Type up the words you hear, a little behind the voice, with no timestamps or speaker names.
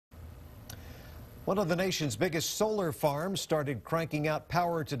One of the nation's biggest solar farms started cranking out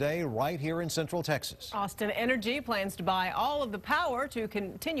power today right here in Central Texas. Austin Energy plans to buy all of the power to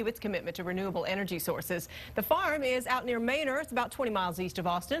continue its commitment to renewable energy sources. The farm is out near Manor. It's about 20 miles east of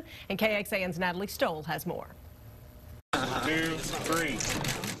Austin. And KXAN's Natalie Stoll has more. 2, 3.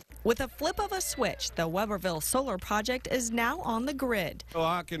 With a flip of a switch, the Webberville solar project is now on the grid. Well,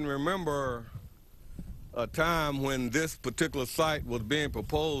 I can remember a time when this particular site was being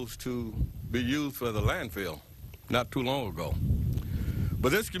proposed to be used for the landfill not too long ago.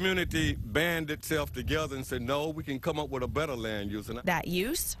 But this community banded itself together and said, no, we can come up with a better land use. That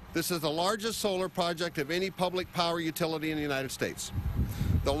use? This is the largest solar project of any public power utility in the United States.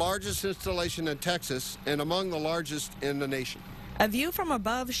 The largest installation in Texas and among the largest in the nation. A view from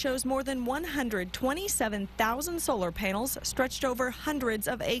above shows more than 127,000 solar panels stretched over hundreds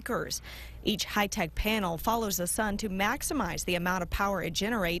of acres. Each high-tech panel follows the sun to maximize the amount of power it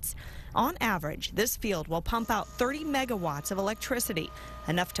generates. On average, this field will pump out 30 megawatts of electricity,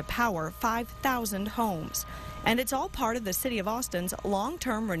 enough to power 5,000 homes. And it's all part of the City of Austin's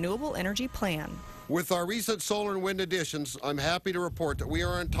long-term renewable energy plan. With our recent solar and wind additions, I'm happy to report that we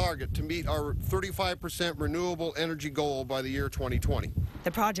are on target to meet our 35% renewable energy goal by the year 2020.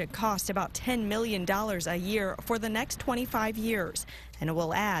 The project costs about $10 million a year for the next 25 years, and it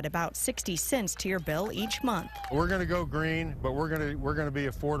will add about 60 cents to your bill each month. We're going to go green, but we're going to be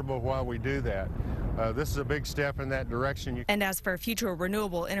affordable while we do that. This is a big step in that direction. And as for future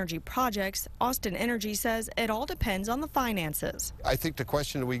renewable energy projects, Austin Energy says it all depends on the finances. I think the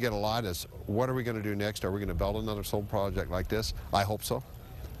question we get a lot is, what are we going to do next? Are we going to build another solar project like this? I hope so.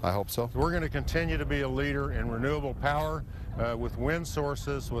 I hope so. We're going to continue to be a leader in renewable power with wind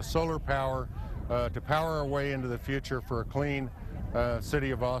sources, with solar power, to power our way into the future for a clean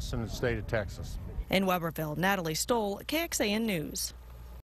City of Austin and state of Texas. In Webberville, Natalie Stoll, KXAN News.